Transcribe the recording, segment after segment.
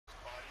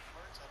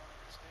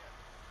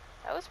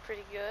That was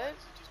pretty good. Why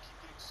does it just keep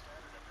getting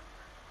scattered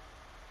everywhere?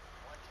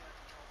 Why can't I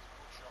control this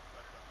bookshelf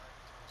better than I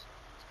control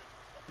something? It's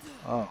good.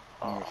 Oh,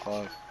 number Oh,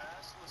 5. Should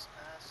assless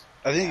ass.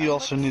 I think you that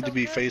also looks need to so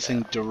be good facing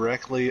though.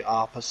 directly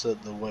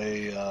opposite the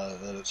way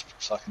that it's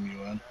sucking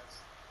you in. That's.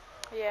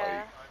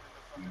 Yeah. Like,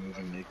 I'm in the you're fucking moving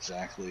pleasure cooker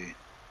now. exactly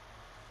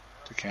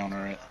to Yep, counter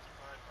totally it.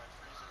 occupied. My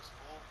freezer's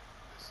full.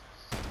 This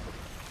is.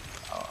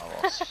 I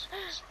lost.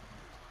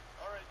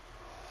 Alright.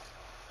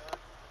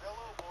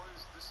 Hello,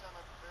 boys. This time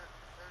I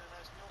prepared a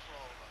nice meal for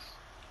all of us.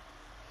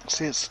 Would you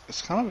See, like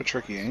it's kind of a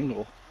tricky rice?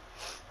 angle. Human body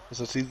parts?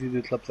 Because it's easy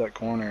to clip that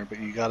corner, but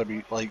you gotta be,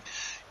 Honey? like,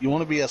 you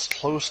want to be as Or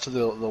close to lettuce?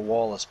 the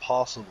wall as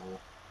possible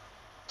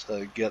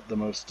to get the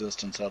most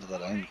distance out of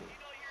that angle.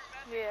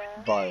 Yeah.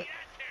 But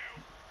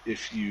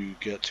if you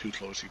get too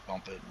close, you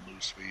bump it and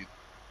lose speed.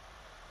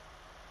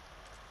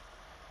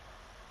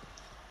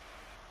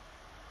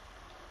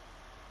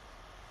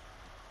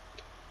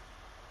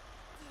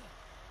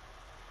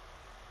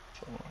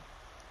 Four,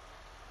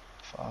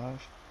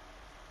 5,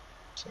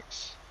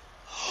 6,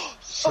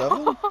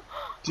 7?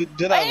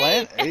 Did I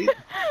land? 8! 8?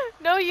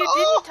 No, you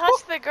didn't touch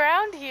Oh! the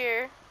ground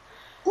here.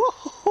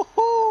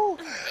 Whoa!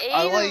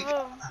 I 8 of like.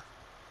 them. It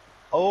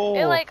Oh,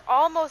 like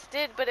almost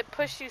did, but it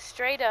pushed you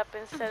straight up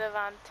instead of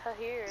on to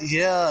here.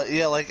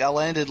 yeah. Like I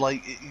landed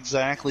like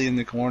exactly in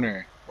the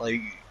corner.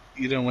 Like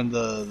when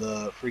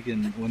the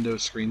freaking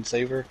Windows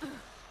screensaver,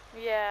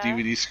 Yeah.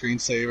 DVD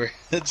screensaver,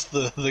 it's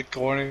the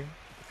corner.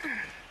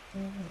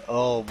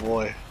 Oh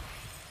boy,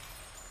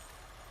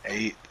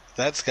 8.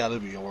 That's got to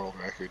be a world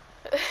record.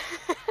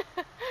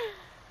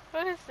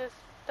 What is this?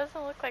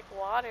 Doesn't look like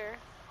water.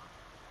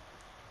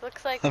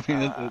 Looks like I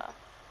mean,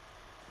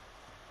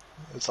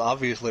 it's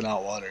obviously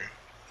not water.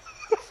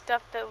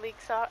 stuff that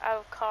leaks out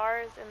of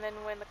cars, and then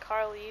when the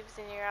car leaves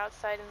and you're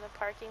outside in the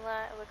parking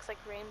lot, it looks like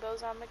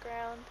rainbows on the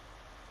ground.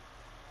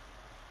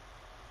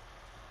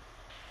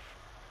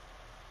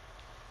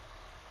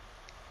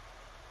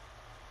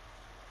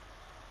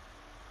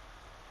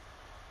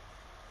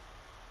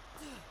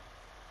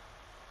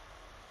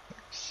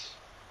 Six,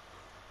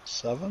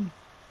 7,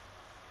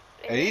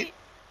 8, 8?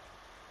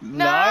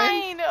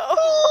 9. 9!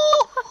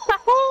 Oh!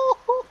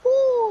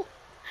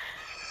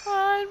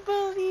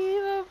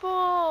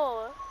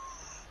 Unbelievable!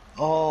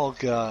 Oh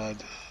god,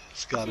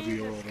 it's got to be a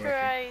Jesus world record.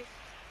 Christ.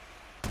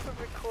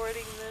 We're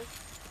recording this.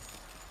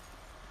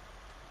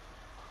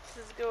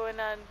 This is going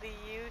on the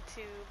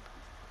YouTube.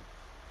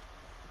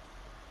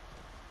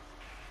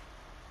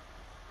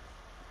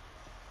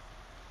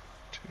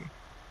 2,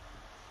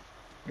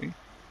 3,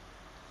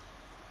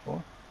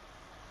 4,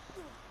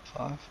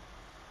 5,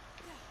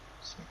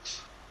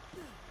 6.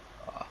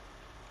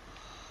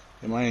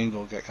 Yeah, my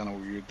angle got kind of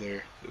weird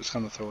there. It was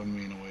kind of throwing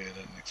me in a way I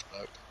didn't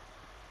expect.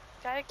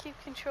 Gotta keep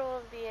control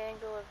of the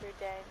angle of your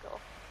dangle.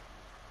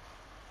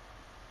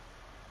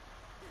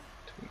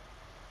 2,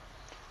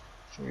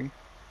 3,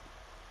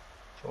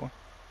 4,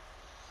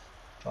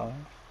 5,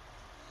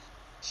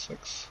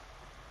 6,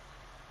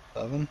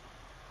 7,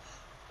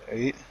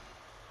 8,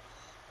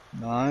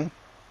 9.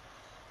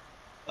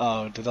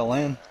 Oh, did I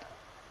land?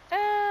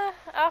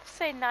 I'll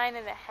say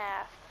 9.5.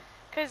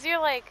 Cause your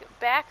like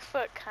back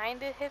foot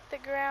kinda hit the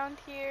ground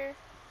here,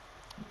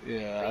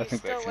 Yeah, but I you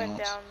think that still went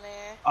counts. down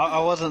there. I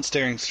wasn't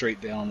staring straight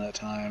down that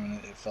time,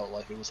 and it felt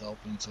like it was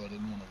helping, so I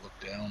didn't want to look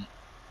down.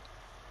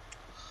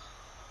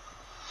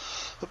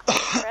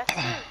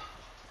 Impressive.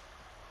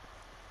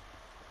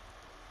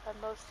 A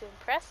most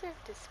impressive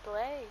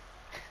display.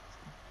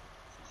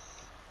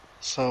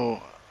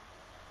 So,